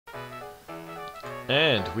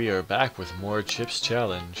And we are back with more Chips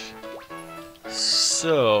Challenge.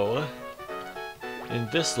 So, in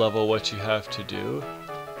this level what you have to do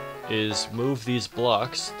is move these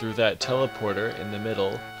blocks through that teleporter in the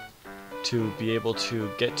middle to be able to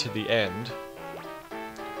get to the end.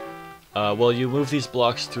 Well, you move these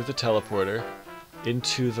blocks through the teleporter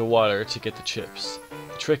into the water to get the chips.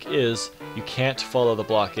 The trick is, you can't follow the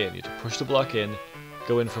block in. You have to push the block in,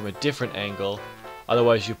 go in from a different angle,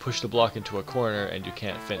 otherwise you push the block into a corner and you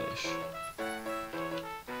can't finish.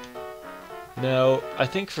 Now, I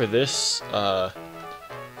think for this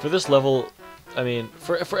level, I mean,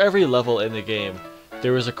 for every level in the game,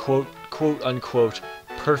 there is a quote-unquote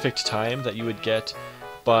perfect time that you would get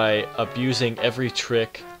by abusing every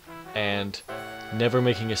trick and never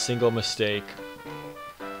making a single mistake,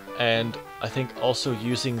 and I think also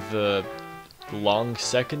using the long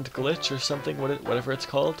second glitch or something, whatever it's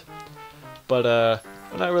called. But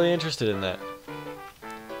I'm not really interested in that.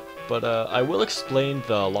 But I will explain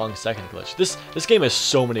the long second glitch. This game has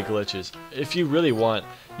so many glitches. If you really want,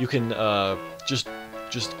 you can just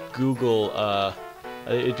Google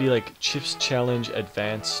it'd be like Chips Challenge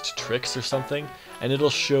Advanced Tricks or something, and it'll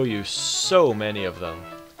show you so many of them.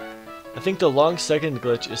 I think the long second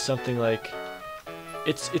glitch is something like,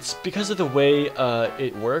 it's because of the way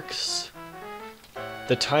it works.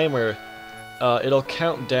 The timer, it'll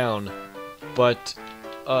count down, but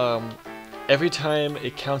every time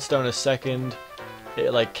it counts down a second,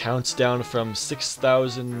 it like counts down from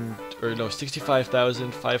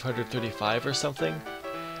 65,535 or something,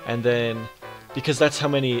 and then because that's how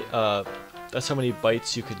many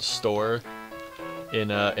bytes you can store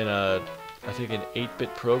in a I think an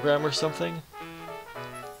 8-bit program or something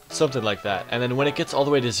like that. And then when it gets all the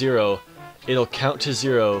way to 0, it'll count to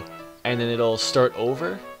 0, and then it'll start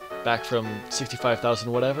over back from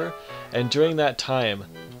 65,000 whatever. And during that time,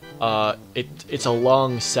 it's a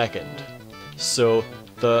long second, so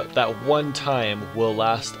that one time will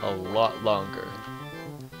last a lot longer.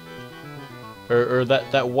 Or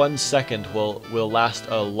that 1 second will last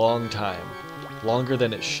a long time, longer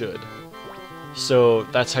than it should. So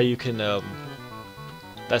that's how you can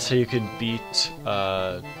beat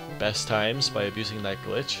best times, by abusing that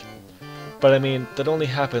glitch. But I mean, that only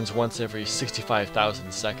happens once every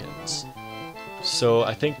 65,000 seconds. So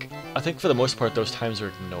I think for the most part those times are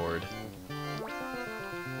ignored,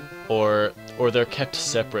 or they're kept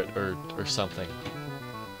separate or something.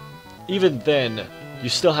 Even then, you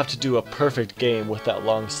still have to do a perfect game with that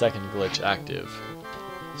long second glitch active.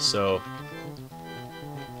 So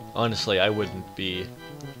honestly, I wouldn't do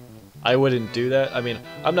that. I mean,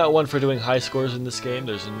 I'm not one for doing high scores in this game.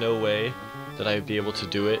 There's no way that I'd be able to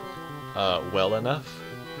do it well enough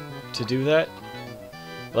to do that.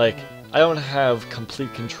 Like, I don't have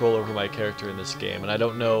complete control over my character in this game, and I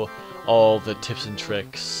don't know all the tips and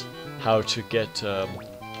tricks, how to get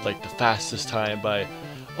like the fastest time by,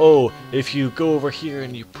 oh, if you go over here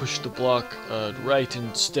and you push the block right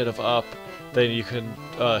instead of up, then you can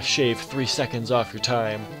shave 3 seconds off your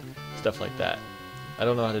time, stuff like that. I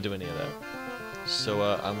don't know how to do any of that, so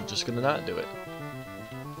I'm just gonna not do it.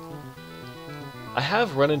 I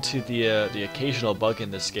have run into the occasional bug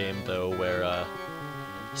in this game though, where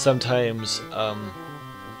sometimes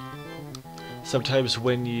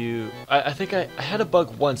when you, I think I had a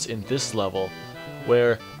bug once in this level,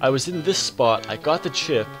 where I was in this spot, I got the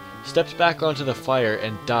chip, stepped back onto the fire,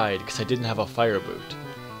 and died because I didn't have a fire boot.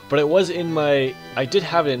 But it was in my, I did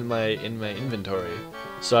have it in my inventory,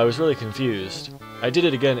 so I was really confused. I did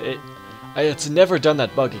it again. It's never done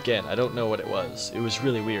that bug again. I don't know what it was. It was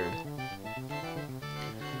really weird.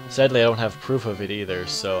 Sadly, I don't have proof of it either,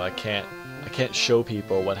 so I can't show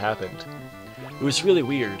people what happened. It was really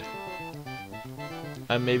weird.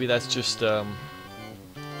 And maybe that's just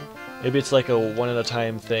maybe it's like a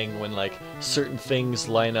one-at-a-time thing when like certain things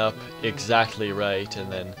line up exactly right,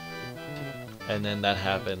 and then that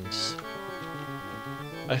happens.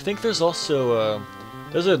 I think there's also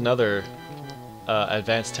there's another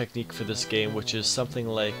advanced technique for this game, which is something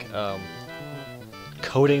like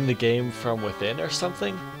coding the game from within or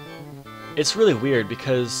something. It's really weird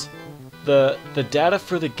because the data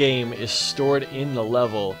for the game is stored in the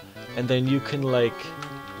level, and then you can like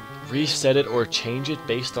reset it or change it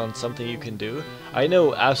based on something you can do. I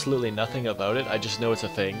know absolutely nothing about it, I just know it's a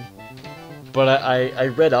thing. But I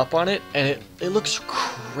read up on it, and it looks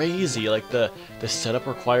crazy, like the setup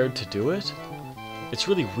required to do it. It's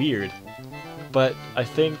really weird. But I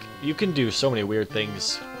think you can do so many weird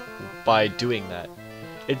things by doing that.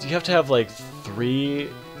 You have to have like three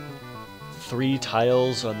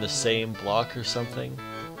tiles on the same block or something,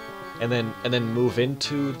 and then move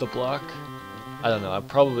into the block. I don't know, I'm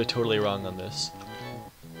probably totally wrong on this.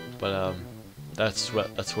 But that's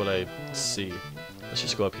what I see. Let's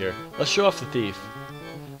just go up here. Let's show off the thief.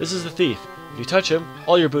 This is the thief. If you touch him,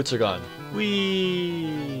 all your boots are gone.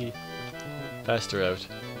 Whee! Faster out.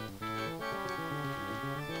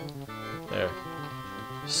 There.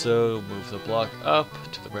 So move the block up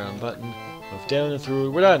to the brown button. Move down and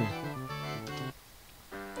through. We're done.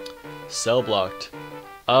 Cell blocked.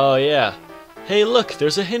 Oh yeah. Hey look,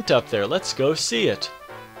 there's a hint up there. Let's go see it.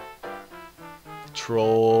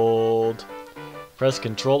 Trolled. Press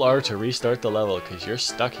Control R to restart the level, because you're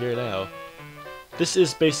stuck here now. This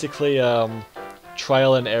is basically,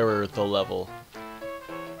 trial and error the level.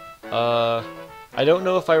 I don't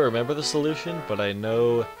know if I remember the solution, but I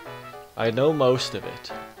know most of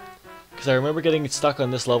it. Because I remember getting stuck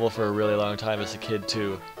on this level for a really long time as a kid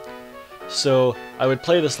too. So, I would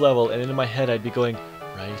play this level, and in my head I'd be going,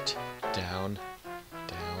 right, down,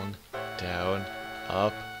 down, down,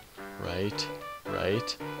 up, right,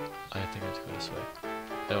 right. I think I have to go this way.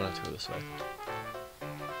 I don't have to go this way.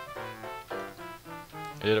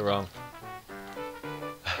 I did it wrong.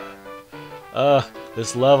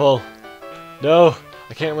 This level. No!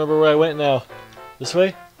 I can't remember where I went now. This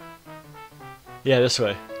way? Yeah, this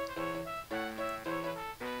way. There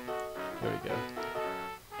we go.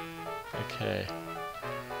 Okay.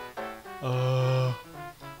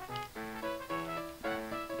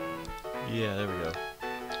 Yeah, there we go.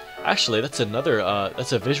 Actually, that's another,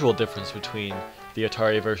 that's a visual difference between the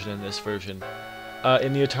Atari version and this version.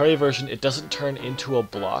 In the Atari version, it doesn't turn into a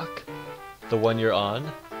block, the one you're on,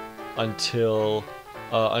 until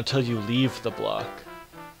you leave the block.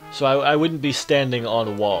 So I wouldn't be standing on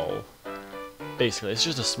a wall. Basically, it's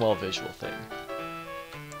just a small visual thing.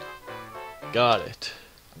 Got it.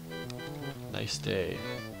 Nice day.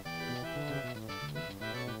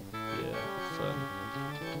 Yeah, fun.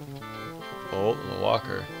 Oh, the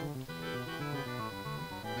walker.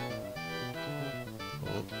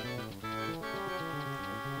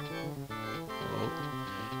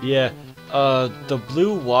 Yeah, the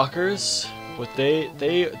blue walkers, what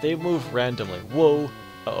they move randomly. Whoa.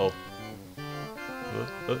 Uh-oh.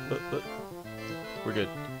 We're good.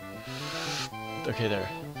 Okay, there.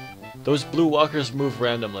 Those blue walkers move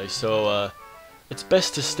randomly, so it's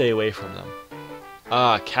best to stay away from them.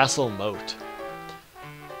 Ah, Castle Moat.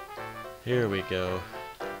 Here we go.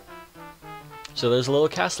 So there's a little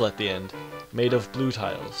castle at the end, made of blue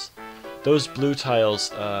tiles. Those blue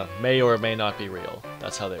tiles may or may not be real.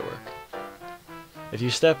 That's how they work. If you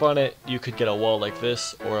step on it, you could get a wall like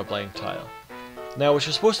this, or a blank tile. Now what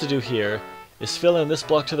you're supposed to do here is fill in this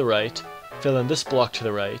block to the right, fill in this block to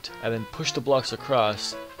the right, and then push the blocks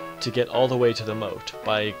across to get all the way to the moat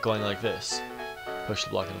by going like this. Push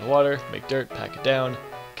the block into the water, make dirt, pack it down,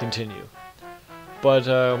 continue. But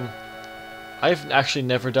I've actually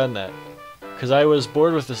never done that, because I was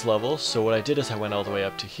bored with this level, so what I did is I went all the way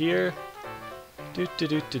up to here,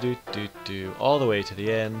 all the way to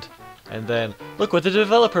the end, and then look what the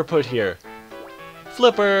developer put here!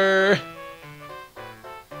 Flipper!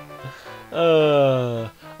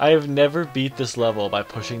 I've never beat this level by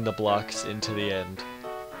pushing the blocks into the end.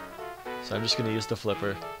 So I'm just gonna use the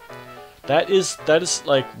flipper. That is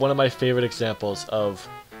like one of my favorite examples of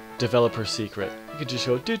developer secret. You can just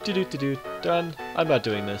go done. I'm not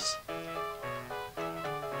doing this.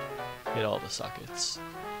 Hit all the sockets.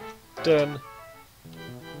 Done.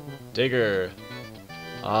 Digger.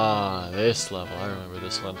 Ah, this level. I remember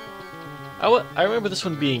this one. I remember this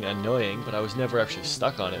one being annoying, but I was never actually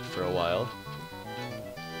stuck on it for a while.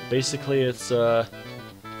 Basically, it's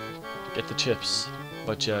get the chips,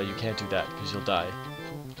 but you can't do that because you'll die.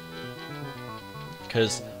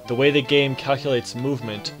 Because the way the game calculates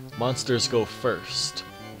movement, monsters go first.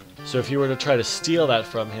 So if you were to try to steal that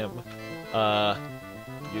from him,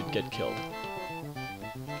 you'd get killed.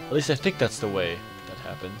 At least I think that's the way that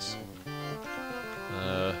happens.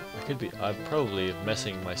 I'm probably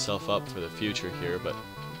messing myself up for the future here, but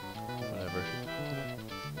whatever.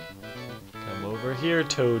 Come over here,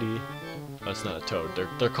 Toady. Oh, it's not a toad.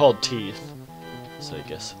 They're called teeth, so I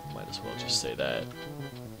guess might as well just say that.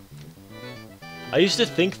 I used to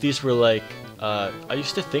think these were like,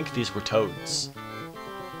 toads.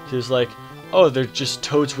 It was like, oh, they're just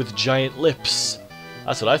toads with giant lips.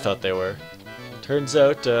 That's what I thought they were. Turns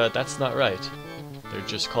out, that's not right. They're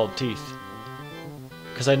just called teeth.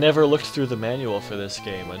 Because I never looked through the manual for this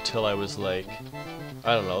game until I was like,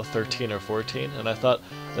 I don't know, 13 or 14, and I thought,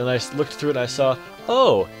 then I looked through it and I saw,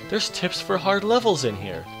 oh, there's tips for hard levels in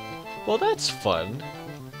here. Well, that's fun.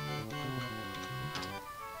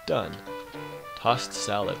 Done. Tossed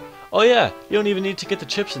salad. Oh yeah, you don't even need to get the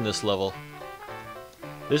chips in this level.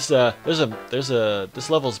 This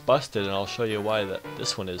level's busted, and I'll show you why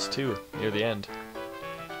this one is too near the end.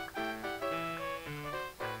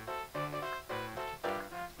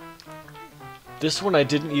 This one I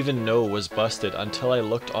didn't even know was busted until I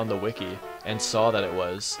looked on the wiki and saw that it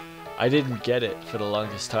was. I didn't get it for the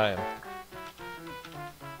longest time.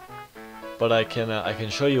 But I can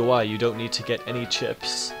show you why you don't need to get any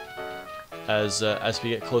chips as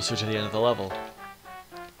we get closer to the end of the level.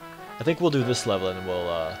 I think we'll do this level and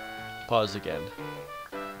we'll pause again.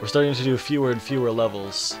 We're starting to do fewer and fewer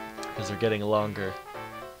levels because they're getting longer.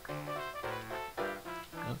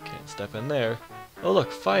 Oh, can't step in there. Oh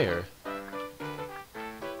look, fire.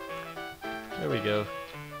 There we go.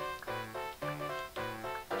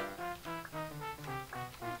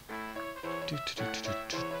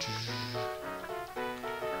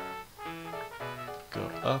 Go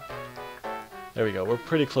up. There we go. We're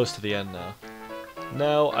pretty close to the end now.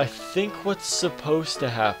 Now, I think what's supposed to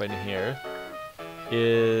happen here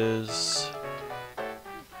is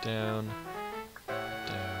down,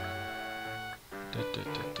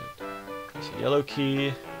 There's a yellow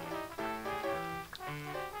key.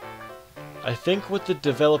 I think what the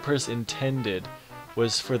developers intended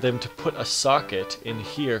was for them to put a socket in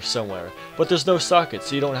here somewhere, but there's no socket,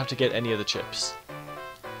 so you don't have to get any of the chips.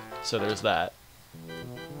 So there's that.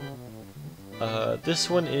 This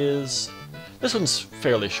one's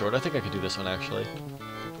fairly short. I think I could do this one actually.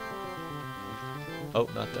 Oh,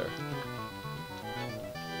 not there.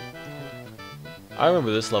 I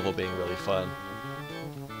remember this level being really fun.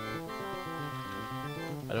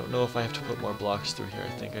 I don't know if I have to put more blocks through here.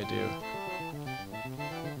 I think I do.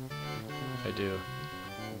 I do.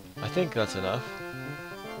 I think that's enough.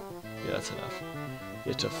 Yeah, that's enough.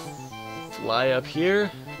 You have to fly up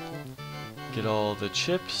here, get all the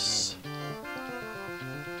chips,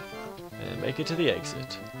 and make it to the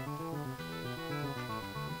exit.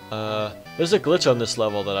 There's a glitch on this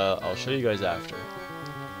level that I'll show you guys after.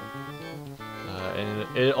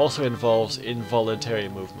 And it also involves involuntary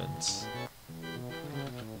movements.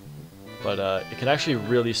 But it can actually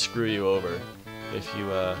really screw you over if you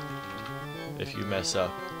mess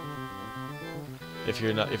up. If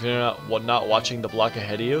you're not watching the block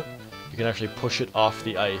ahead of you, you can actually push it off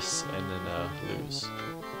the ice and then lose.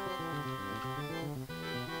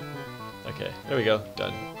 Okay, there we go,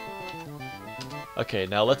 done. Okay,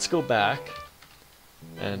 now let's go back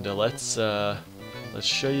and let's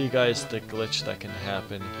show you guys the glitch that can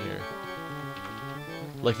happen here.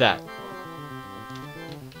 Like that.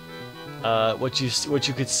 What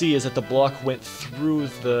you could see is that the block went through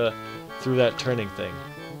that turning thing.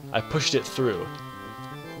 I pushed it through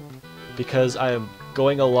because I am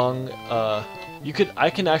going along. I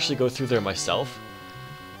can actually go through there myself.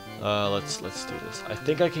 Let's do this. I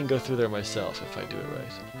think I can go through there myself if I do it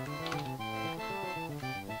right.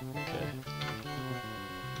 Okay.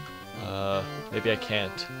 Maybe I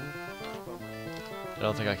can't. I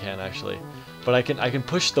don't think I can actually, but I can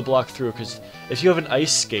push the block through because if you have an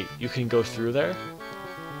ice skate, you can go through there.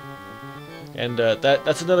 And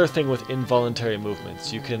that's another thing with involuntary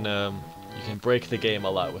movements. You can break the game a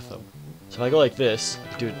lot with them. So if I go like this, I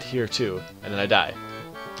can do it here too, and then I die.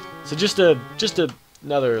 So just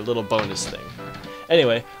another little bonus thing.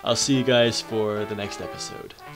 Anyway, I'll see you guys for the next episode.